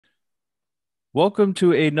Welcome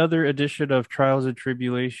to another edition of Trials and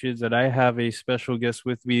Tribulations, and I have a special guest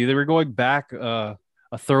with me. They were going back, a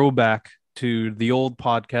throwback to the old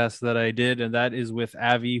podcast that I did, and that is with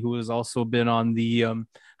Avi, who has also been on the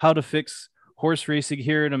How to Fix Horse Racing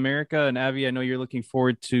here in America. And Avi, I know you're looking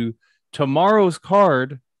forward to tomorrow's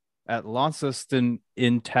card at Launceston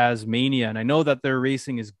in Tasmania, and I know that their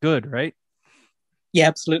racing is good, right? Yeah,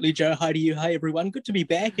 absolutely, Joe. Hi to you. Hi, everyone. Good to be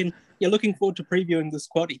back. And yeah, looking forward to previewing this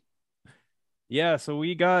quaddy. Yeah, so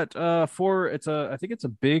we got four. I think it's a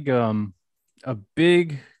big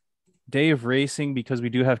day of racing because we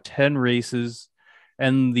do have 10 races,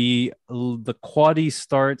 and the quaddy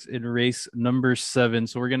starts in race number 7.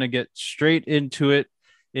 So we're going to get straight into it.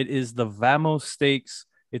 It is the Vamos Stakes.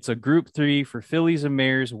 It's a group 3 for fillies and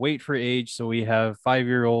mares, weight for age. So we have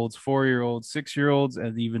 5-year-olds, 4-year-olds, 6-year-olds,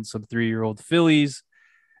 and even some 3-year-old fillies.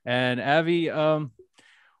 And Avi,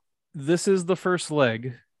 this is the first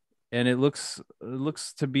leg, and it looks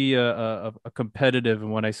to be a competitive.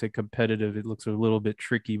 And when I say competitive, it looks a little bit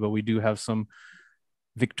tricky, but we do have some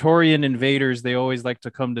Victorian invaders. They always like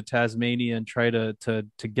to come to Tasmania and try to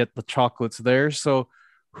get the chocolates there. So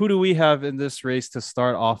who do we have in this race to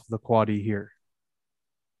start off the quaddy here?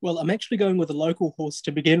 Well, I'm actually going with a local horse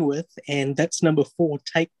to begin with, and that's number 4,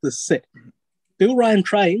 Take the Sit. Bill Ryan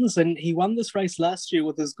trains, and he won this race last year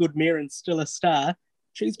with his good mare and Still a Star.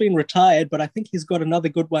 She's been retired, but I think he's got another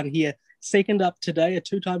good one here. Second up today, a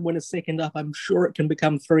two-time winner second up. I'm sure it can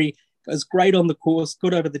become 3. Goes great on the course,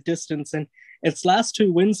 good over the distance. And its last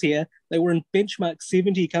 2 wins here, they were in benchmark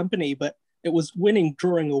 70 company, but it was winning,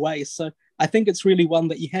 drawing away. So I think it's really one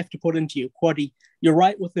that you have to put into your quaddy. You're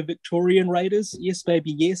right with the Victorian Raiders. Yes,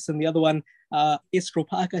 baby, yes. And the other one, Estral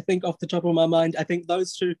Park, I think, off the top of my mind. I think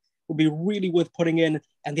those two will be really worth putting in.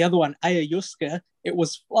 And the other one, Ayayuska, it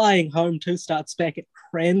was flying home 2 starts back at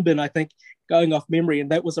Cranbourne, I think, going off memory.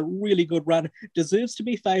 And that was a really good run. Deserves to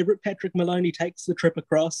be favourite. Patrick Maloney takes the trip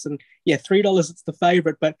across. And yeah, $3, it's the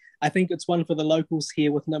favourite. But I think it's one for the locals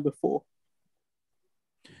here with number 4.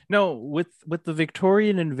 No, with the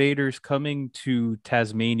Victorian invaders coming to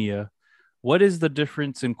Tasmania, what is the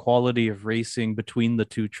difference in quality of racing between the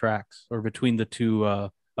two tracks, or between the two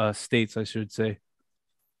states, I should say?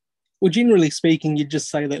 Well, generally speaking, you'd just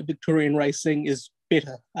say that Victorian racing is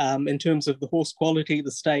better in terms of the horse quality,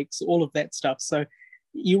 the stakes, all of that stuff. So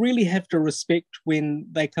you really have to respect when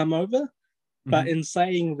they come over. But Mhm. in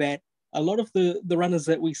saying that, a lot of the runners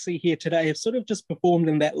that we see here today have sort of just performed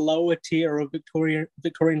in that lower tier of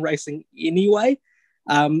Victorian racing anyway.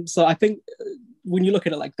 So I think when you look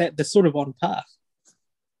at it like that, they're sort of on par.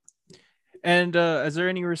 And is there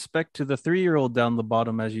any respect to the 3-year-old down the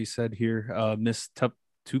bottom, as you said here, Miss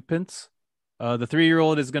Twopence? The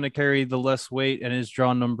 3-year-old is going to carry the less weight and is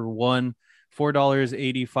drawn number 1,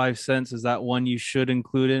 $4.85. Is that one you should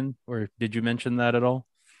include in, or did you mention that at all?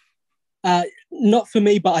 Not for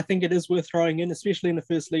me, but I think it is worth throwing in, especially in the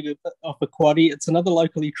first leg of a quaddy. It's another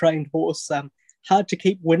locally trained horse. Hard to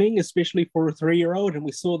keep winning, especially for a 3-year-old, and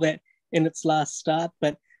we saw that in its last start.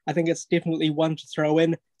 But I think it's definitely one to throw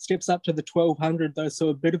in. Steps up to the 1200 though, so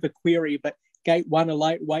a bit of a query. But gate 1, a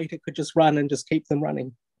lightweight, it could just run and just keep them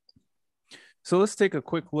running. So let's take a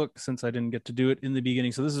quick look, since I didn't get to do it in the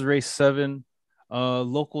beginning. So this is race 7.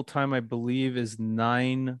 Local time, I believe, is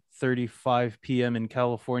 9:35 p.m. in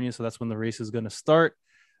California. So that's when the race is going to start.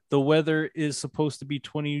 The weather is supposed to be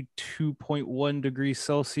 22.1 degrees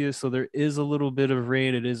Celsius. So there is a little bit of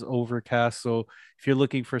rain. It is overcast. So if you're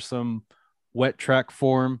looking for some wet track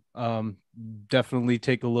form, definitely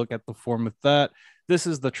take a look at the form with that. This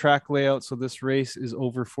is the track layout. So this race is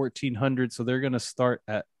over 1400. So they're going to start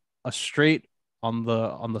at a straight on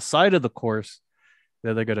the side of the course.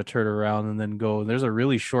 Then they're going to turn around and then go. There's a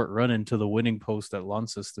really short run into the winning post at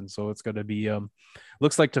Launceston, so it's going to be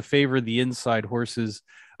looks like to favor the inside horses.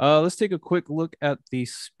 Let's take a quick look at the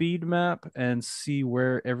speed map and see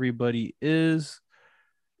where everybody is.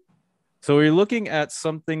 So we're looking at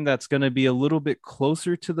something that's going to be a little bit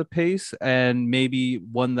closer to the pace, and maybe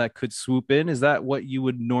one that could swoop in. Is that what you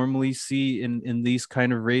would normally see in these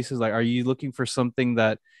kind of races? Like, are you looking for something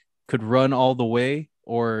that could run all the way,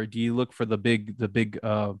 or do you look for the big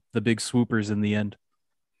swoopers in the end?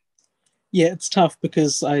 Yeah, it's tough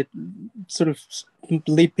because I sort of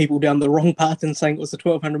led people down the wrong path in saying it was a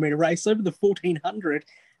 1200-meter race. Over the 1400,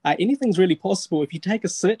 anything's really possible. If you take a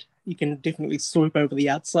sit, you can definitely swoop over the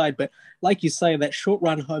outside. But like you say, that short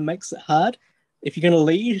run home makes it hard. If you're going to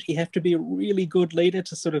lead, you have to be a really good leader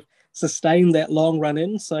to sort of sustain that long run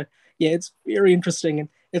in. So, yeah, it's very interesting. And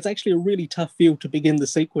it's actually a really tough field to begin the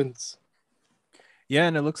sequence. Yeah,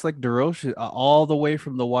 and it looks like DeRoche all the way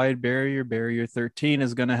from the wide barrier 13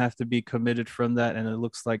 is going to have to be committed from that. And it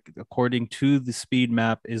looks like, according to the speed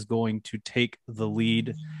map, is going to take the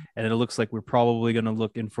lead. And it looks like we're probably going to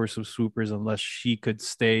look in for some swoopers unless she could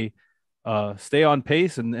stay on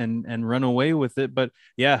pace and run away with it. But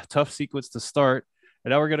yeah, tough sequence to start.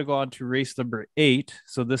 And now we're going to go on to race number 8.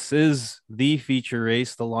 So this is the feature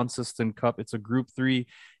race, the Launceston Cup. It's a Group 3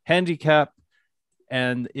 handicap,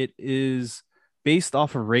 and it is based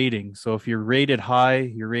off of rating. So if you're rated high,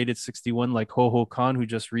 you're rated 61, like Ho Ho Khan, who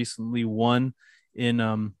just recently won in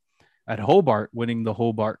at Hobart, winning the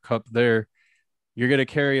Hobart Cup there. You're going to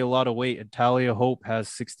carry a lot of weight. And Talia Hope has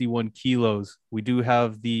 61 kilos. We do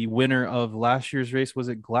have the winner of last year's race. Was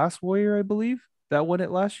it Glass Warrior, I believe, that won it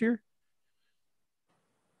last year?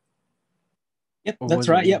 Yep, Or that's was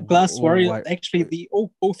it right. Yep, Glass Warrior. White? Actually, the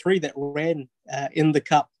all three that ran in the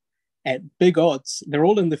cup at big odds, they're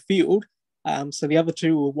all in the field. So the other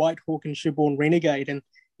two were White Hawk and Sherborne Renegade, and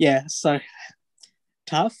yeah, so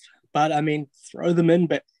tough. But I mean, throw them in.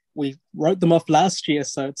 But we wrote them off last year,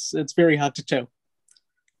 so it's very hard to tell.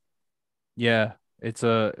 Yeah, it's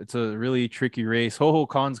a really tricky race. Ho Ho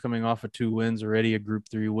Khan's coming off of 2 wins already, a Group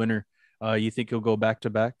 3 winner. You think he'll go back to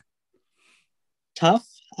back? Tough.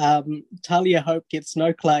 Talia Hope gets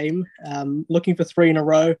no claim. Looking for three in a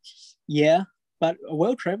row, yeah, but a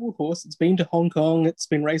well-travelled horse. It's been to Hong Kong. It's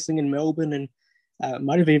been racing in Melbourne, and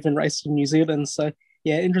might have even raced in New Zealand. So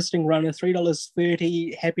yeah, interesting runner.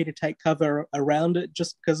 $3.30. Happy to take cover around it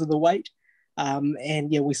just because of the weight.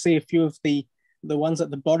 And yeah, we see a few of the ones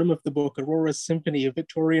at the bottom of the book. Aurora's Symphony, a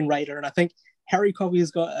Victorian Raider, and I think Harry Coffey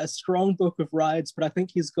has got a strong book of rides, but I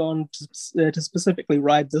think he's gone to specifically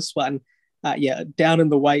ride this one. Yeah, down in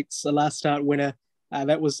the weights, a last start winner.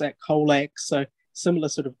 That was at Colac, so similar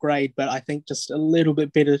sort of grade, but I think just a little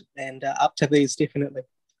bit better and up to these definitely.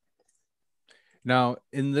 Now,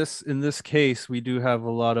 in this case, we do have a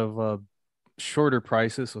lot of shorter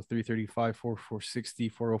prices, so 335, 460,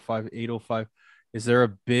 405, 805. Is there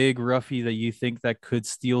a big roughie that you think that could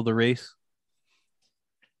steal the race?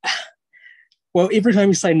 Well, every time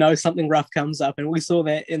you say no, something rough comes up, and we saw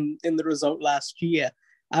that in the result last year.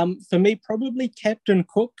 For me, probably Captain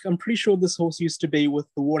Cook. I'm pretty sure this horse used to be with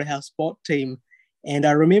the Waterhouse Bot team, and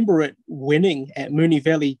I remember it winning at Moonee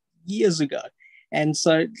Valley years ago. And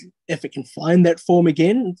so, if it can find that form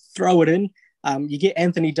again, throw it in. You get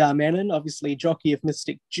Anthony Darmanin, obviously jockey of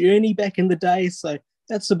Mystic Journey back in the day, so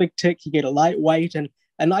that's a big tick. You get a lightweight and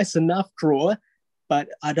a nice enough draw, but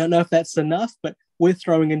I don't know if that's enough. But we're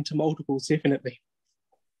throwing into multiples definitely.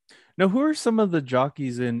 Now, who are some of the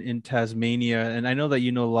jockeys in Tasmania? And I know that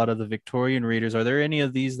you know a lot of the Victorian Raiders. Are there any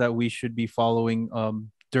of these that we should be following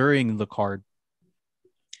during the card?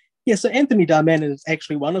 Yeah, so Anthony Darmanin is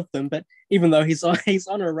actually one of them, but even though he's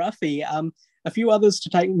on a roughie, a few others to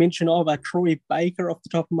take mention of are Troy Baker off the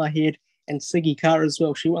top of my head and Siggy Carr as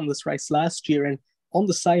well. She won this race last year and on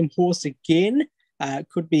the same horse again.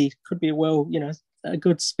 Could be well, a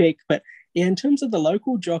good spec. But yeah, in terms of the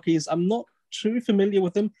local jockeys, I'm not too familiar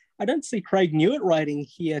with them. I don't see Craig Newitt riding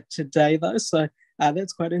here today though, so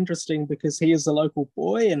that's quite interesting because he is a local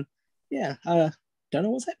boy, and yeah, don't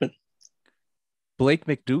know what's happened. Blake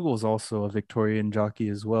McDougall is also a Victorian jockey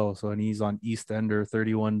as well. So, and he's on East Ender,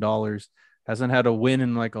 $31. Hasn't had a win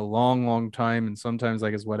in like a long, long time. And sometimes,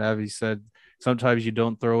 like as what Avi said, sometimes you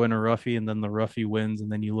don't throw in a roughie and then the roughie wins.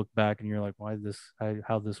 And then you look back and you're like, why this,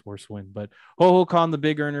 how this horse win? But Ho Ho Khan, the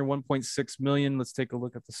big earner, 1.6 million. Let's take a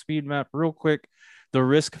look at the speed map real quick. The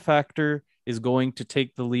risk factor is going to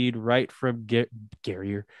take the lead right from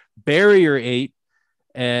barrier 8.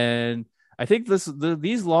 And I think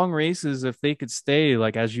these long races, if they could stay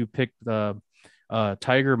like as you picked the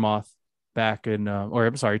Tiger Moth back in, or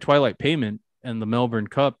I'm sorry, Twilight Payment and the Melbourne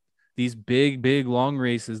Cup, these big long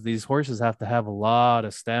races, these horses have to have a lot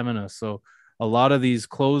of stamina. So a lot of these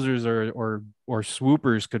closers or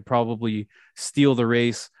swoopers could probably steal the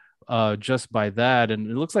race just by that. And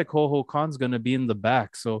it looks like Ho Ho Khan's going to be in the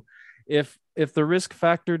back. So if the risk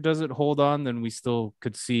factor doesn't hold on, then we still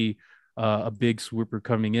could see a big swooper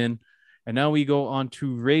coming in. And now we go on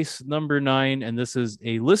to race number 9, and this is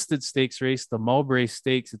a listed stakes race, the Mowbray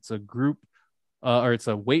Stakes. It's a group, or it's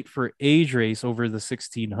a weight for age race over the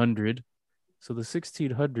 1600. So the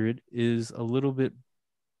 1600 is a little bit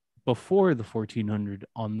before the 1400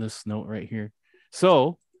 on this note right here.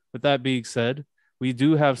 So with that being said, we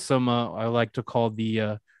do have some, I like to call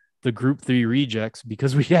the Group 3 rejects,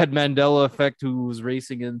 because we had Mandela Effect, who was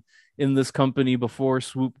racing in this company before,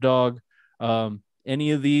 Swoop Dog.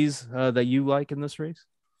 Any of these that you like in this race?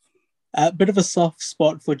 A bit of a soft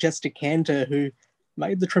spot for Jessica Cantor, who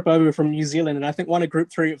made the trip over from New Zealand, and I think won a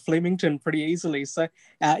Group 3 at Flemington pretty easily. So,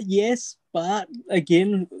 yes, but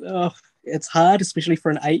again, it's hard, especially for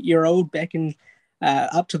an 8-year-old back in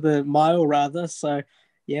up to the mile, rather. So,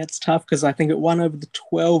 yeah, it's tough because I think it won over the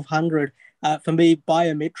 1200. For me,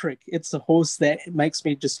 Biometric, it's a horse that makes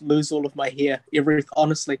me just lose all of my hair.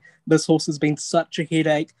 Honestly, this horse has been such a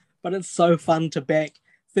headache, but it's so fun to back.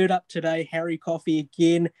 Third up today, Harry Coffey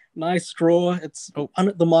again. Nice draw. It's won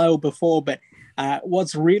at the mile before, but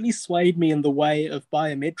what's really swayed me in the way of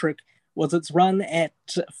Biometric was its run at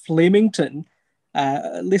Flemington,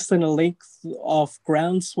 less than a length off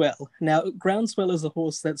Groundswell. Now, Groundswell is a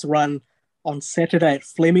horse that's run on Saturday at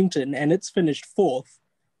Flemington, and it's finished fourth,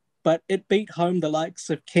 but it beat home the likes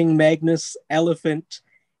of King Magnus, Elephant,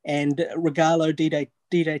 and Regalo Di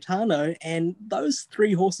Gaetano, and those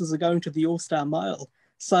three horses are going to the All-Star Mile.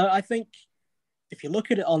 So I think if you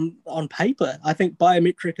look at it on paper, I think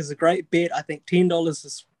Biometric is a great bet. I think $10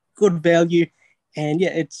 is good value, and yeah,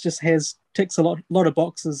 it just ticks a lot of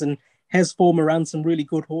boxes and has form around some really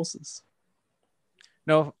good horses.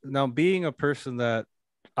 Now, being a person that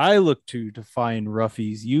I look to find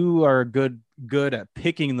roughies, you are good at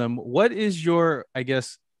picking them. What is your, I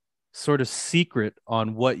guess, sort of secret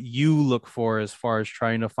on what you look for as far as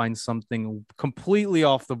trying to find something completely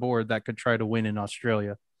off the board that could try to win in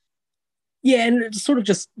Australia? Yeah, and it's sort of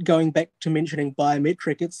just going back to mentioning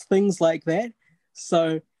Biometric, it's things like that.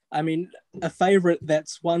 So, I mean, a favorite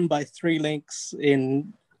that's won by 3 lengths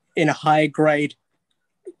in a high grade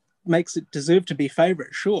makes it deserve to be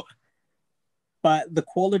favorite, sure. But the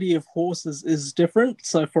quality of horses is different.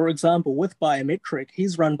 So, for example, with Biometric,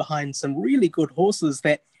 he's run behind some really good horses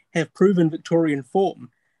that have proven Victorian form.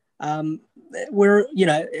 Where,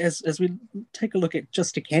 as we take a look at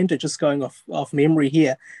just a canter, just going off memory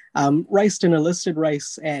here, raced in a listed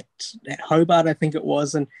race at Hobart, I think it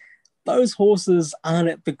was, and those horses aren't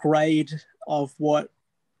at the grade of what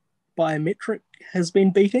Biometric has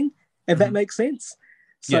been beating, if that makes sense.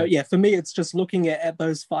 So yeah, for me, it's just looking at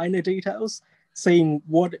those finer details, seeing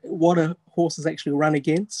what a horse is actually run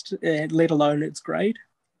against, let alone its grade.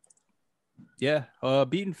 Yeah,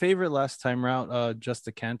 beaten favorite last time round. Just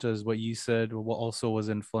the Canta is what you said. What also was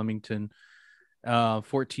in Flemington,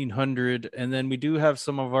 1400, and then we do have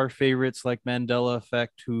some of our favorites like Mandela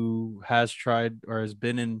Effect, who has tried or has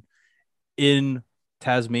been in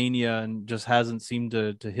Tasmania and just hasn't seemed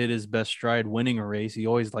to hit his best stride winning a race. He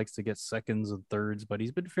always likes to get seconds and thirds, but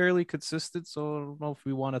he's been fairly consistent. So I don't know if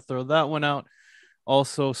we want to throw that one out.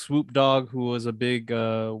 Also, Swoop Dog, who was a big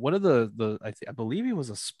one of the I believe he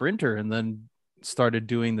was a sprinter and then started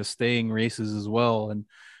doing the staying races as well, and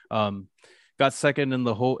got second in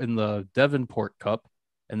the Devonport Cup,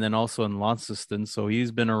 and then also in Launceston. So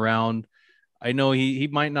he's been around. I know he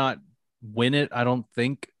might not win it, I don't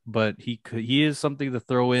think, but he is something to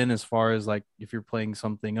throw in as far as like if you're playing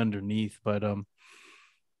something underneath. But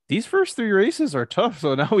these first 3 races are tough.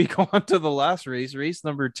 So now we go on to the last race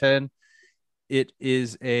number 10. It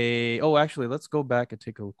is actually, let's go back and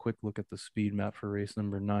take a quick look at the speed map for race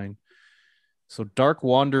number 9. So Dark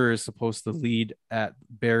Wanderer is supposed to lead at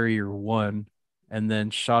barrier 1, and then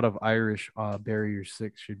Shot of Irish barrier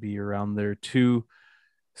 6 should be around there too.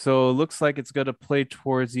 So it looks like it's going to play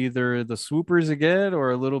towards either the swoopers again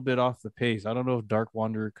or a little bit off the pace. I don't know if Dark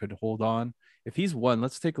Wanderer could hold on. If he's won,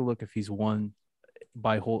 let's take a look if he's won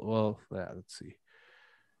by whole. Well, yeah, let's see.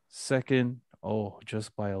 Second,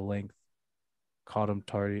 just by a length. Caught him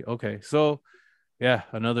tardy. Okay, so yeah,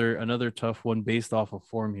 another tough one based off of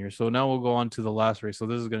form here. So now we'll go on to the last race. So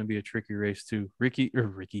this is going to be a tricky race too.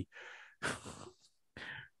 Ricky.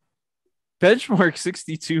 Benchmark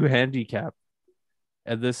 62 handicap.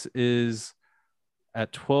 And this is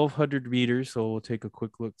at 1,200 meters. So we'll take a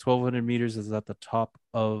quick look. 1,200 meters is at the top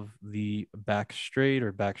of the back straight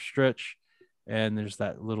or back stretch. And there's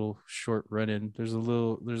that little short run in. There's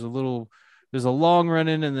a long run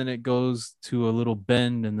in, and then it goes to a little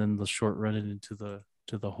bend, and then the short run in into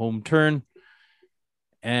the home turn.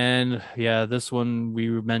 And yeah, this one we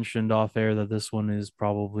mentioned off air that this one is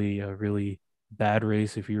probably a really bad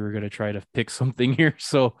race if you were going to try to pick something here.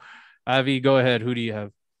 So Avi, go ahead. Who do you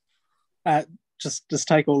have? Just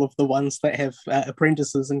take all of the ones that have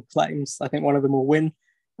apprentices and claims. I think one of them will win.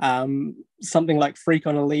 Something like Freak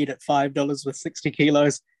on a Lead at $5 with 60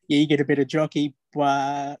 kilos. Yeah, you get a better jockey,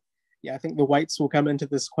 but yeah, I think the weights will come into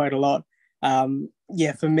this quite a lot.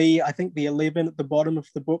 For me, I think the 11 at the bottom of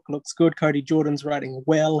the book looks good. Cody Jordan's riding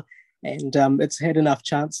well, and it's had enough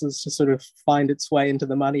chances to sort of find its way into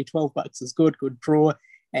the money. $12 is good draw,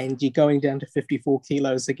 and you're going down to 54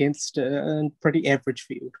 kilos against a pretty average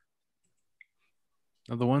field.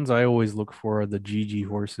 The ones I always look for are the GG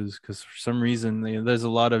horses because for some reason there's a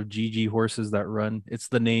lot of GG horses that run. It's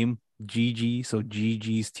the name GG, so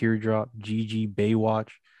GG's Teardrop, GG Baywatch.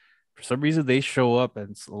 For some reason they show up,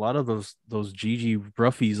 and a lot of those GG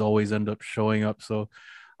roughies always end up showing up. So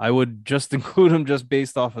I would just include them just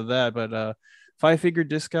based off of that. But 5 figure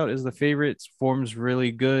discount is the favorite. Forms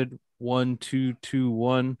really good.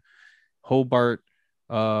 1-2-2-1. Hobart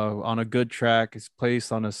on a good track is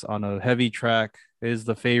placed on a heavy track is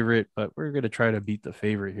the favorite, but we're gonna try to beat the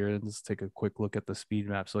favorite here. Let's take a quick look at the speed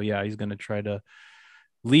map. So yeah, he's gonna try to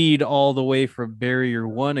lead all the way from barrier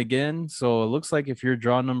 1 again. So it looks like if you're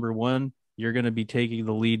draw number 1, you're gonna be taking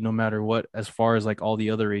the lead no matter what, as far as like all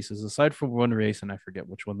the other races, aside from one race, and I forget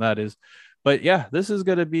which one that is. But yeah, this is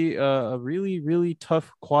gonna be a really, really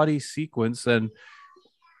tough quaddy sequence, and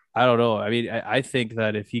I don't know. I mean, I think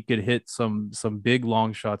that if he could hit some big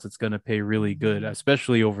long shots, it's going to pay really good,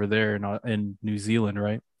 especially over there in New Zealand,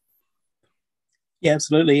 right? Yeah,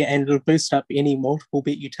 absolutely. And it'll boost up any multiple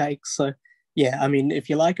bet you take. So, yeah, I mean, if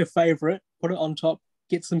you like a favorite, put it on top,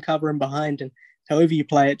 get some cover in behind, and however you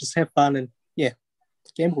play it, just have fun and, yeah,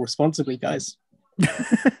 gamble responsibly, guys.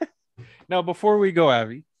 Now, before we go,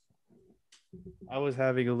 Avi, I was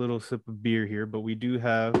having a little sip of beer here, but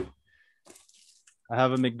I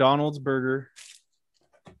have a McDonald's burger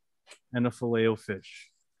and a filet o fish.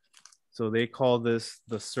 So they call this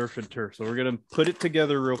the surf and turf. So we're gonna put it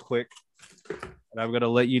together real quick, and I'm gonna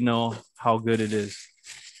let you know how good it is.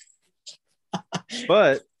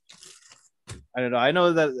 But I don't know. I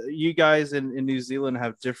know that you guys in New Zealand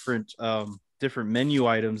have different menu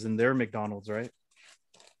items in their McDonald's, right?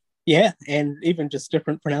 Yeah, and even just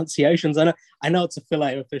different pronunciations. I know it's a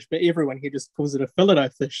filet of fish, but everyone here just calls it a fillet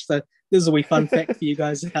of fish. So this is a wee fun fact for you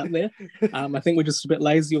guys out there. I think we're just a bit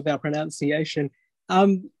lazy with our pronunciation.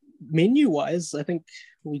 Menu wise, I think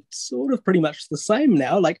we sort of pretty much the same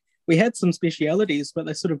now. Like we had some specialities, but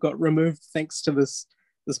they sort of got removed thanks to this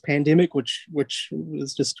pandemic, which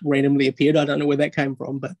was just randomly appeared. I don't know where that came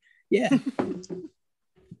from, but yeah.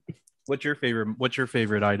 What's your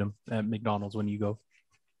favorite item at McDonald's when you go?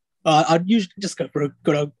 I'd usually just go for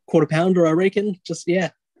a quarter pounder, I reckon. Just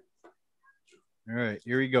yeah. All right,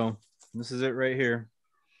 here we go. This is it right here.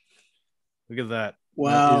 Look at that.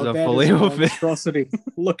 Wow, that is a monstrosity.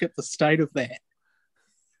 Look at the state of that.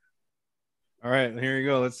 All right, here we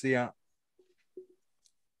go. Let's see how.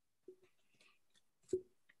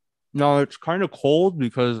 No, it's kind of cold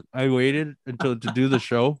because I waited until to do the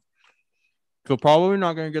show. So probably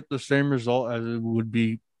not going to get the same result as it would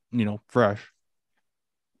be, fresh.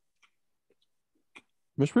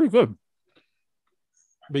 It's pretty good.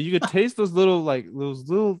 But you could taste those little those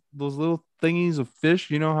little thingies of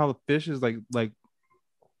fish. You know how the fish is like I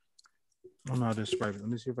don't know how to describe it. Let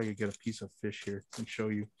me see if I can get a piece of fish here and show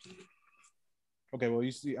you. Okay, well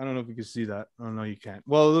you see, I don't know if you can see that. I don't know, you can't.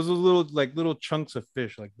 Well, those are little chunks of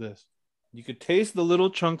fish like this. You could taste the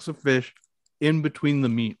little chunks of fish in between the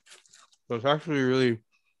meat. So it's actually really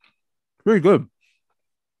good.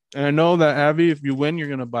 And I know that Abby, if you win, you're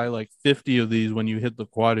gonna buy like 50 of these when you hit the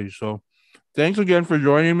quaddies. So thanks again for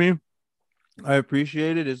joining me. I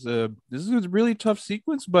appreciate it. This is a really tough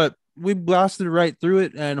sequence, but we blasted right through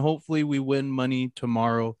it, and hopefully we win money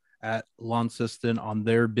tomorrow at Launceston on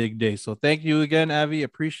their big day. So thank you again, Avi.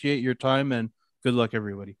 Appreciate your time, and good luck,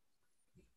 everybody.